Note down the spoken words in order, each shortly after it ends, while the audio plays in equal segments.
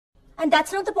And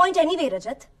that's not the point anyway,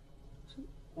 Rajat.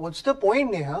 What's the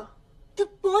point, Neha? The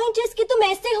point is कि तुम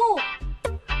ऐसे हो.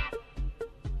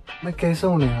 मैं कैसा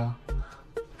हूँ नेहा?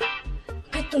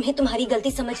 अगर तुम्हें तुम्हारी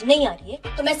गलती समझ नहीं आ रही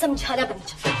है तो मैं समझाना बन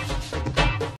जाऊँ.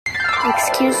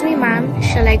 Excuse me, ma'am.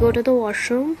 Shall I go to the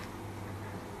washroom?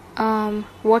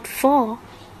 What for?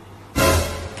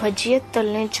 भजिया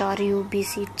तलने जा रही हूँ.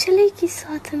 बीसी चलेगी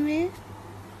साथ में.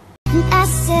 I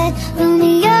said,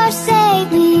 Romeo,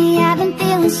 save me. I've been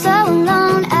feeling so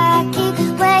alone. I keep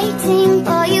waiting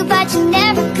for you, but you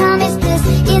never come. It's this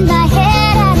in my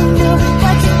head. I don't know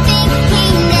what you're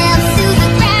thinking. Now to the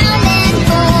ground and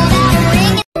hold out a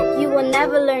ring. You will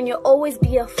never learn. You'll always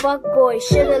be a fuck boy.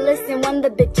 Should've listened when the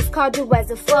bitches called you as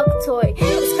a fuck toy.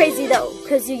 It's crazy though,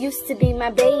 cause you used to be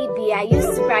my baby. I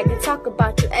used to brag and talk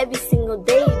about you every single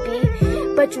day,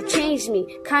 B. But you changed me,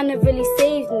 kinda really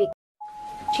saved me.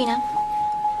 Gina,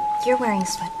 you're wearing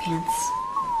sweatpants.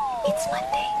 It's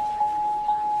Monday.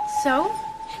 So?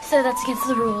 So that's against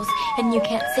the rules, and you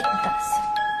can't sit with us.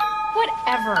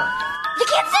 Whatever. You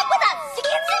can't sit with us! You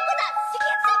can't sit with us! You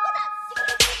can't sit with us! You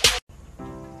can't...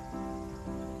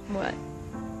 What?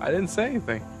 I didn't say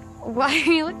anything. Why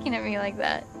are you looking at me like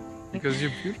that? Because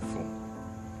you're beautiful.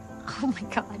 Oh my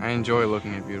god. I enjoy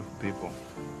looking at beautiful people.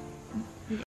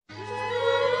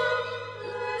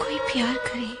 कोई प्यार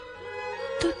करे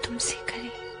तो तुमसे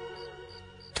करे,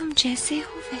 तुम जैसे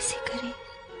हो वैसे करे.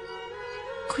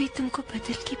 कोई तुमको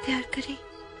बदल के प्यार करे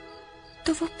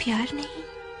तो वो प्यार नहीं,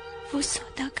 वो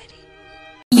सौदा करे.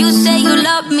 You say you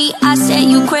love me, I say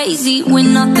you crazy. We're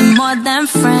nothing more than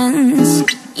friends.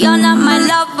 You're not my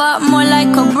lover, more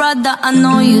like a brother. I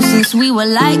know you since we were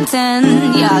like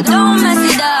 10. Yeah, don't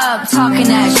mess it up, talking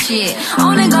that shit.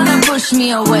 Only gonna push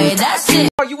me away, that's it.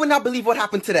 You would not believe what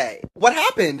happened today. What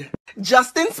happened?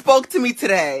 Justin spoke to me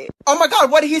today. Oh my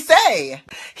god, what did he say?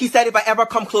 He said if I ever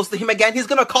come close to him again, he's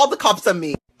gonna call the cops on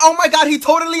me. Oh my god, he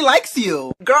totally likes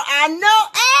you. Girl, I know.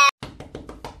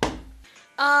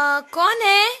 कौन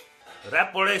है?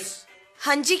 Rap police.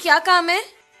 हाँ जी, क्या काम है?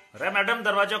 Rap madam,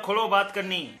 दरवाजा खोलो, बात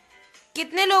करनी.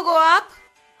 कितने लोग हो आप?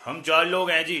 हम 4 लोग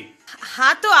हैं जी.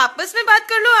 हाँ तो आपस में बात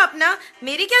कर लो आप ना,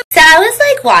 मेरी क्या. So I was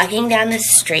like walking down the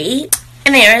street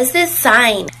and there was this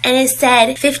sign and it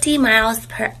said 50 miles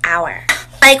per hour.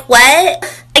 Like what?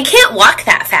 I can't walk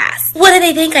that fast. What do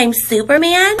they think, I'm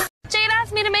Superman? Jade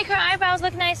asked me to make her eyebrows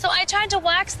look nice, so I tried to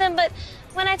wax them, but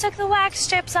when I took the wax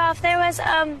strips off, there was,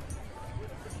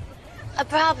 a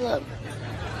problem.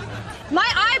 My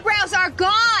eyebrows are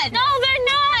gone. No, they're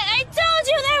not. I told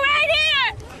you they're right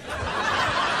here.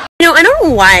 You know, I don't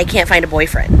know why I can't find a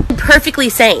boyfriend. I'm perfectly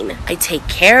sane. I take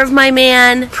care of my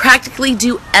man, practically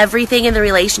do everything in the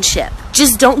relationship.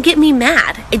 Just don't get me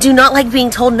mad. I do not like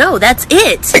being told no, that's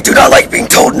it. I do not like being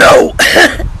told no.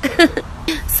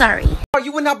 Sorry.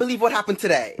 You would not believe what happened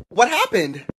today. What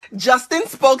happened? Justin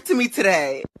spoke to me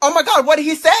today. Oh my god, what did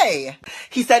he say?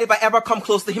 He said if I ever come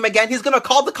close to him again, he's gonna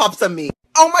call the cops on me.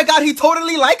 Oh my god, he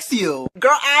totally likes you.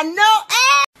 Girl, I know.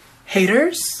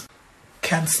 Haters?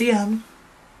 Can't see them.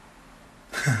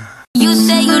 You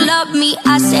say you love me,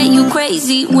 I say you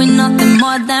crazy. We're nothing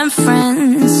more than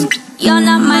friends. You're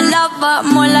not my lover,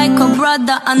 more like a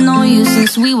brother. I know you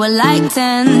since we were like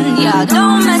 10. Yeah,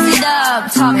 don't mess it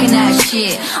up, talking that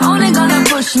shit. Only gonna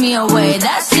push me away,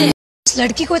 that's it. इस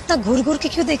लड़की को इतना घूर घूर के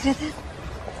क्यों देख रहे थे?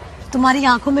 तुम्हारी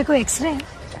आंखों में कोई एक्सरे है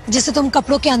जिसे तुम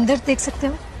कपड़ों के अंदर देख सकते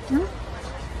हो?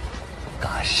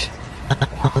 Gosh.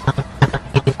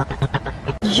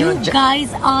 You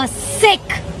guys are sick.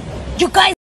 You guys